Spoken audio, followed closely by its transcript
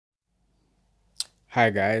Hi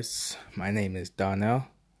guys, my name is Darnell,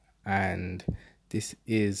 and this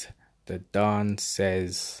is the Don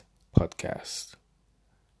Says podcast.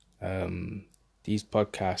 These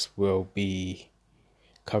podcasts will be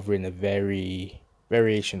covering a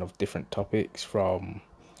variation of different topics, from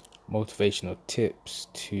motivational tips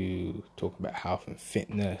to talk about health and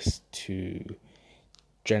fitness to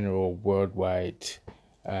general worldwide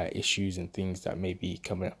issues and things that may be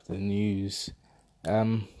coming up in the news.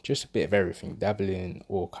 Just a bit of everything, dabbling in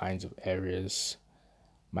all kinds of areas.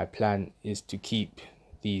 My plan is to keep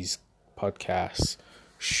these podcasts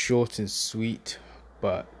short and sweet,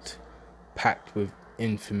 but packed with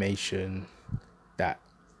information that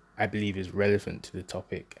I believe is relevant to the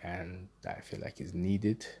topic and that I feel like is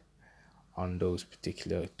needed on those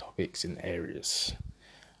particular topics and areas.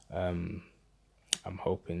 I'm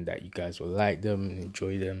hoping that you guys will like them and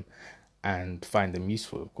enjoy them and find them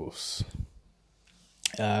useful, of course.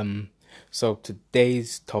 So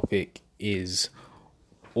today's topic is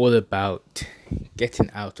all about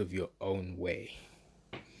getting out of your own way.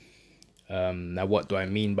 Now, what do I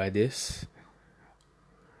mean by this?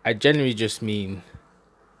 I generally just mean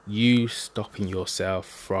you stopping yourself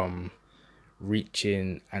from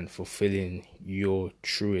reaching and fulfilling your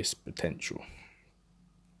truest potential.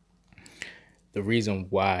 The reason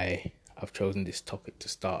why I've chosen this topic to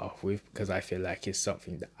start off with, because I feel like it's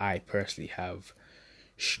something that I personally have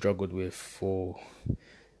struggled with for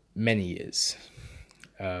many years.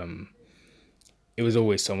 It was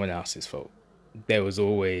always someone else's fault. There was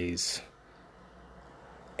always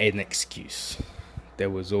an excuse.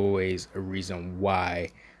 There was always a reason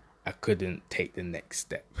why I couldn't take the next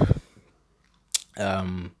step.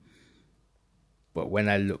 But when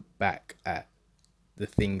I look back at the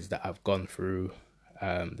things that I've gone through,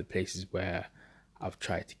 the places where I've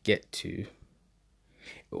tried to get to,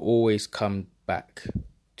 it always comes back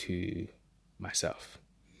to myself.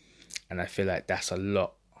 And I feel like that's a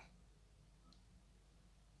lot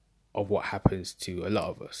of what happens to a lot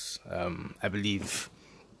of us. I believe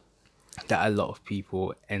that a lot of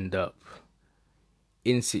people end up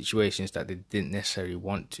in situations that they didn't necessarily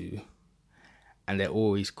want to, and they're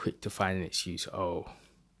always quick to find an excuse. Oh,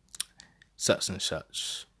 such and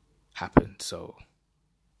such happened, so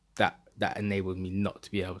that enabled me not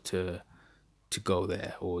to be able to go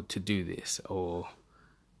there or to do this, or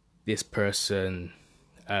this person,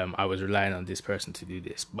 I was relying on this person to do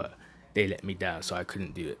this, but they let me down, so I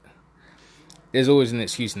couldn't do it. There's always an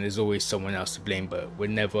excuse and there's always someone else to blame, but we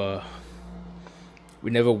never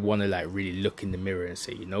want to like really look in the mirror and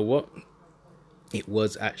say, you know what, it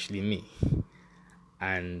was actually me.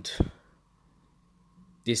 And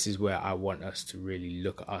this is where I want us to really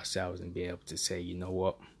look at ourselves and be able to say, you know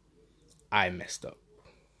what, I messed up.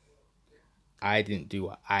 I didn't do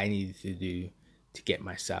what I needed to do to get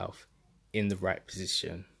myself in the right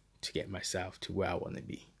position, to get myself to where I want to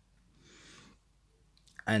be.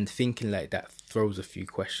 And thinking like that throws a few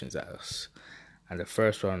questions at us. And the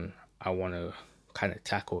first one I want to kind of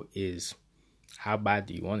tackle is, how bad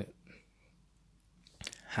do you want it?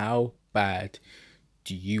 How bad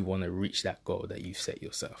do you want to reach that goal that you've set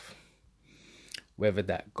yourself? Whether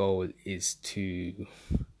that goal is to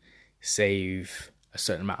save a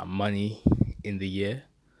certain amount of money in the year,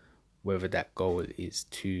 whether that goal is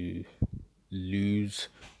to lose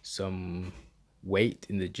some weight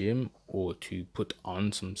in the gym or to put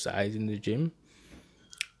on some size in the gym,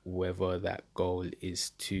 whether that goal is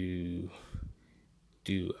to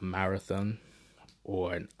do a marathon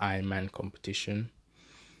or an Ironman competition,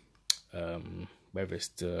 whether it's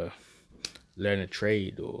to learn a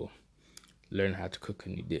trade or learn how to cook a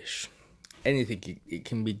new dish. Anything. It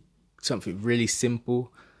can be something really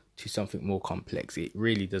simple to something more complex. It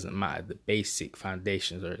really doesn't matter. The basic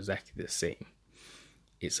foundations are exactly the same.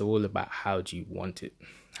 It's all about how do you want it?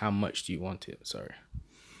 How much do you want it? Sorry.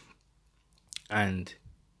 And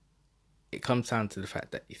it comes down to the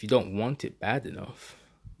fact that if you don't want it bad enough,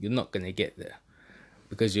 you're not going to get there.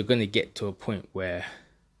 Because you're going to get to a point where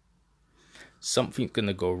something's going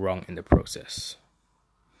to go wrong in the process.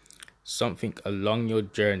 Something along your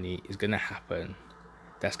journey is going to happen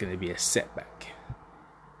that's going to be a setback.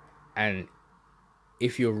 And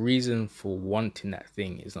if your reason for wanting that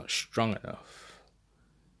thing is not strong enough,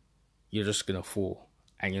 you're just going to fall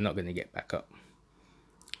and you're not going to get back up.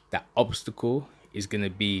 That obstacle is going to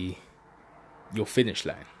be your finish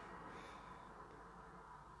line.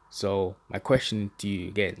 So my question to you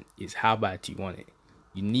again is, how bad do you want it?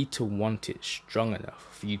 You need to want it strong enough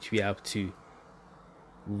for you to be able to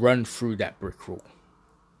run through that brick wall.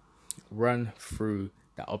 Run through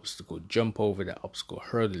that obstacle, jump over that obstacle,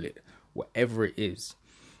 hurdle it, whatever it is.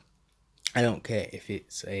 I don't care if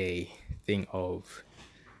it's a thing of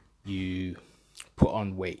you put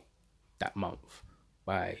on weight that month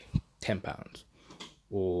by £10,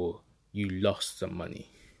 or you lost some money,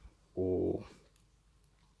 or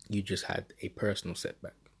you just had a personal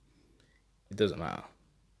setback. It doesn't matter.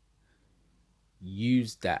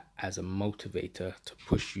 Use that as a motivator to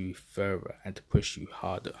push you further and to push you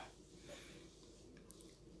harder.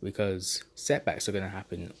 Because setbacks are going to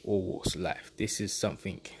happen in all walks of life. This is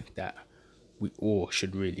something that we all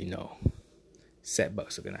should really know.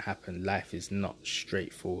 Setbacks are going to happen. Life is not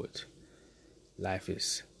straightforward. Life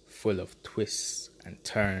is full of twists and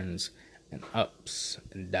turns and ups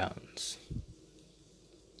and downs.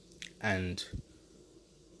 And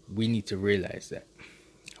we need to realize that.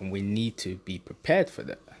 And we need to be prepared for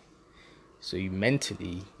that. So you need to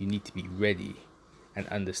be ready and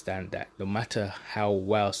understand that no matter how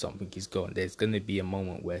well something is going, there's going to be a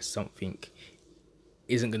moment where something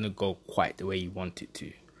isn't going to go quite the way you want it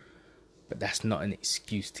to. But that's not an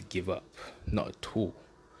excuse to give up. Not at all.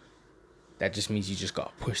 That just means you just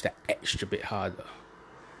got to push that extra bit harder.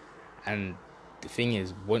 And the thing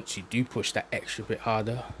is, once you do push that extra bit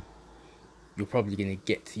harder, you're probably going to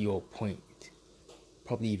get to your point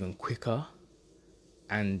probably even quicker.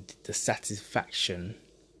 And the satisfaction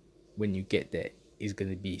when you get there is going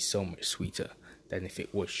to be so much sweeter than if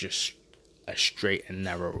it was just a straight and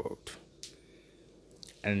narrow road.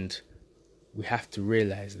 And we have to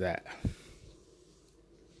realize that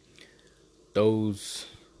those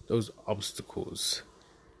obstacles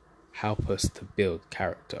help us to build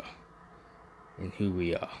character in who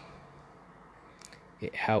we are.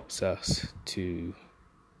 It helps us to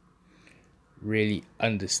really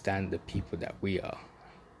understand the people that we are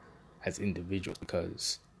as individuals,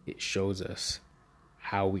 because it shows us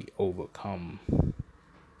how we overcome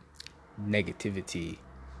negativity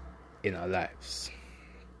in our lives.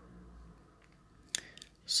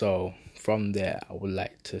 So from there, I would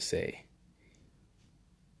like to say,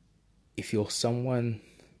 if you're someone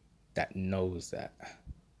that knows that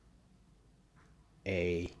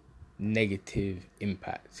a negative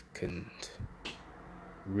impact can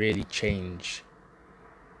really change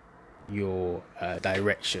your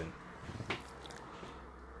direction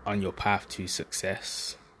on your path to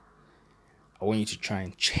success, I want you to try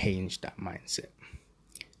and change that mindset.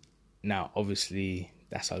 Now, obviously,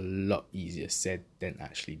 that's a lot easier said than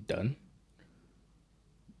actually done,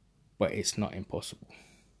 but it's not impossible.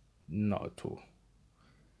 Not at all.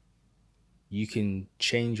 You can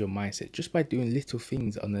change your mindset just by doing little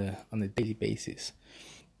things on a daily basis.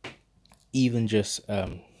 Even just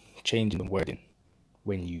changing the wording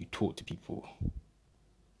when you talk to people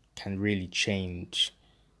can really change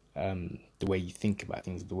the way you think about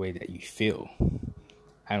things, the way that you feel.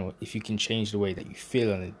 And if you can change the way that you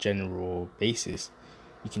feel on a general basis,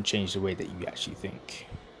 you can change the way that you actually think.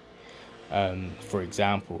 For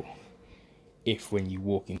example, if when you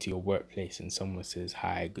walk into your workplace and someone says,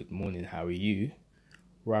 "Hi, good morning, how are you?"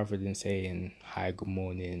 rather than saying, "Hi, good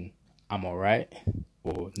morning, I'm alright,"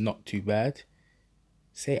 or "not too bad,"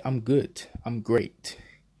 say, "I'm good, I'm great."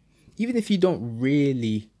 Even if you don't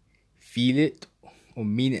really feel it or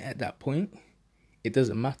mean it at that point, it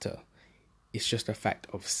doesn't matter. It's just a fact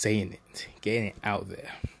of saying it, getting it out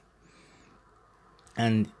there.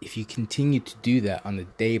 And if you continue to do that on a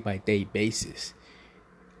day-by-day basis,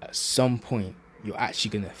 at some point, you're actually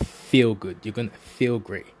going to feel good. You're going to feel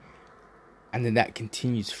great. And then that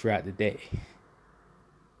continues throughout the day.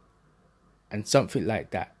 And something like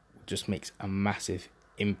that just makes a massive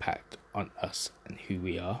impact on us and who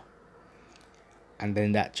we are. And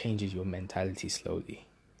then that changes your mentality slowly.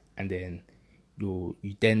 And then you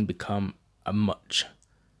then become a much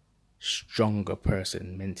stronger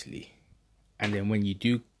person mentally. And then when you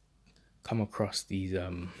do come across these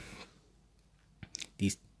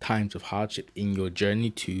times of hardship in your journey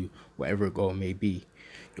to whatever goal may be,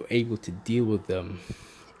 you're able to deal with them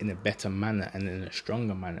in a better manner and in a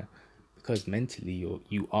stronger manner, because mentally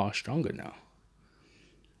you are stronger now.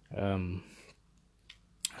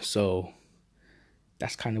 So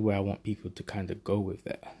that's kind of where I want people to kind of go with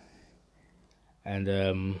that.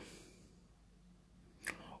 And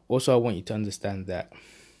also I want you to understand that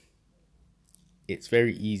it's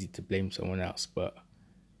very easy to blame someone else, but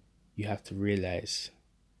you have to realize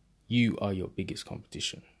you are your biggest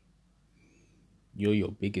competition. You're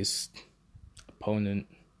your biggest opponent.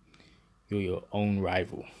 You're your own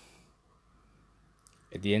rival.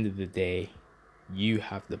 At the end of the day, you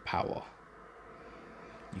have the power.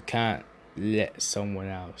 You can't let someone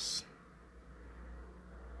else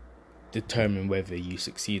determine whether you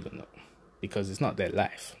succeed or not, because it's not their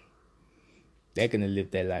life. They're going to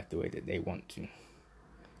live their life the way that they want to.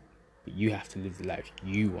 But you have to live the life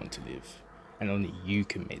you want to live, and only you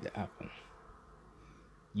can make that happen.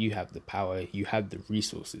 You have the power, you have the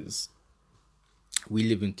resources. We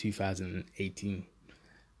live in 2018.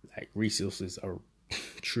 Like, resources are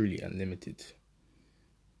truly unlimited.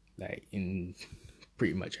 Like, in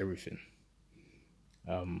pretty much everything.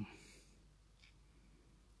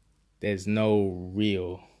 There's no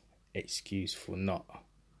real excuse for not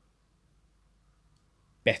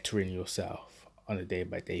bettering yourself on a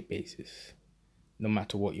day-by-day basis. No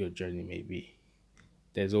matter what your journey may be,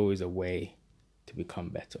 there's always a way to become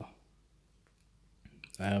better.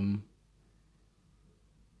 I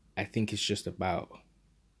think it's just about,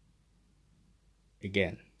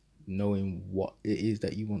 again, knowing what it is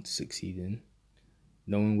that you want to succeed in,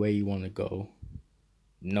 knowing where you want to go,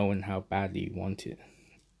 knowing how badly you want it,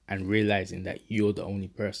 and realizing that you're the only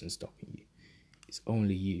person stopping you. It's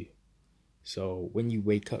only you. So when you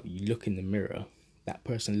wake up, you look in the mirror, that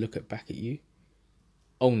person look back at you,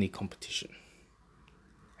 only competition.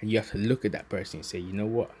 And you have to look at that person and say, you know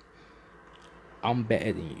what? I'm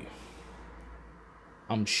better than you.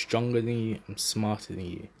 I'm stronger than you. I'm smarter than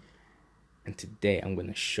you. And today I'm going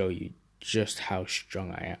to show you just how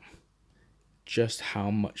strong I am. Just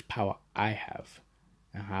how much power I have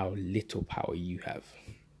and how little power you have.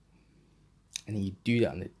 And you do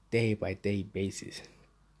that on a day-by-day basis.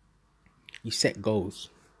 You set goals.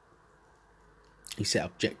 You set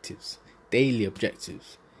objectives. Daily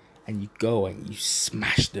objectives. And you go and you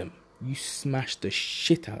smash them. You smash the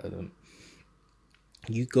shit out of them.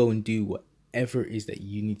 You go and do whatever it is that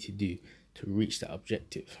you need to do to reach that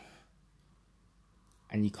objective.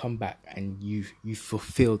 And you come back and you've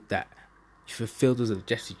fulfilled that. You fulfilled those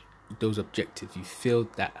objectives. You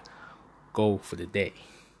filled that goal for the day.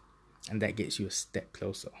 And that gets you a step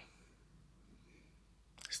closer.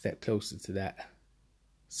 A step closer to that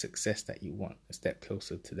success that you want. A step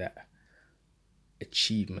closer to that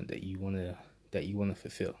achievement that you wanna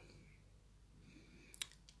fulfill.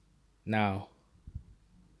 Now,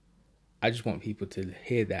 I just want people to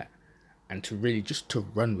hear that and to really just to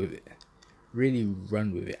run with it. Really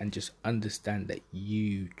run with it and just understand that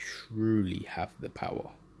you truly have the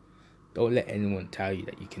power. Don't let anyone tell you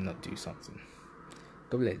that you cannot do something.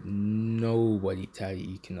 Don't let nobody tell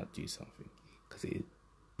you cannot do something, because it is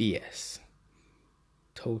BS.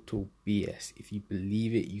 Total BS. If you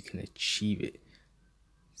believe it, you can achieve it.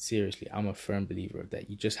 Seriously, I'm a firm believer of that.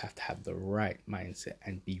 You just have to have the right mindset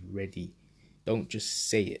and be ready. Don't just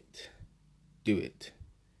say it. Do it.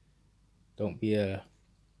 Don't be a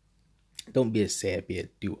sayer, be a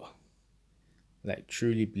doer. Like,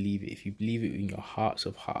 truly believe it. If you believe it in your hearts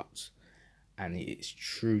of hearts, and it's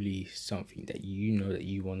truly something that you know that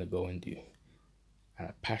you want to go and do, and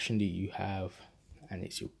a passion that you have, and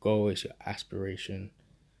it's your goal, it's your aspiration,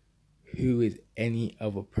 who is any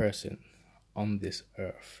other person on this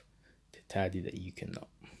earth to tell you that you cannot?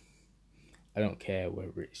 I don't care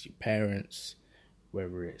whether it's your parents,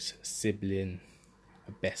 whether it's a sibling,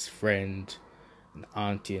 a best friend, an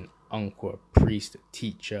auntie, an uncle, a priest, a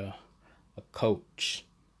teacher, a coach,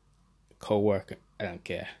 a co-worker. I don't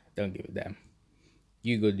care. Don't give a damn.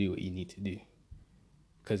 You go do what you need to do,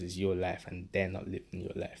 because it's your life and they're not living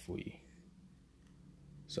your life for you.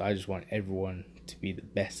 So I just want everyone to be the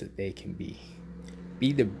best that they can be.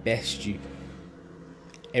 Be the best you.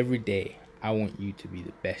 Every day, I want you to be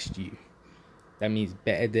the best you. That means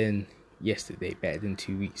better than yesterday, better than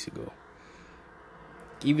 2 weeks ago.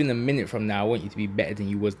 Even a minute from now, I want you to be better than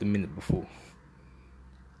you was the minute before.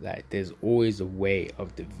 Like, there's always a way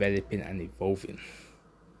of developing and evolving.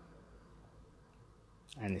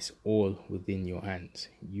 And it's all within your hands.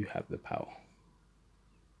 You have the power.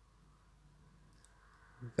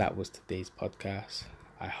 That was today's podcast.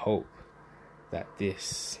 I hope that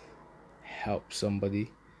this helps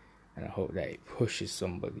somebody, and I hope that it pushes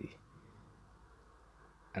somebody,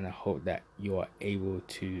 and I hope that you are able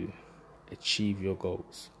to achieve your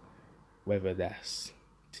goals, whether that's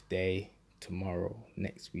today, tomorrow,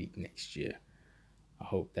 next week, next year. I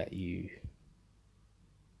hope that you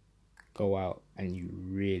go out and you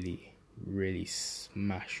really, really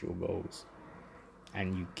smash your goals,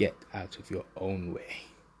 and you get out of your own way,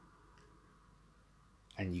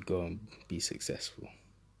 and you go and be successful.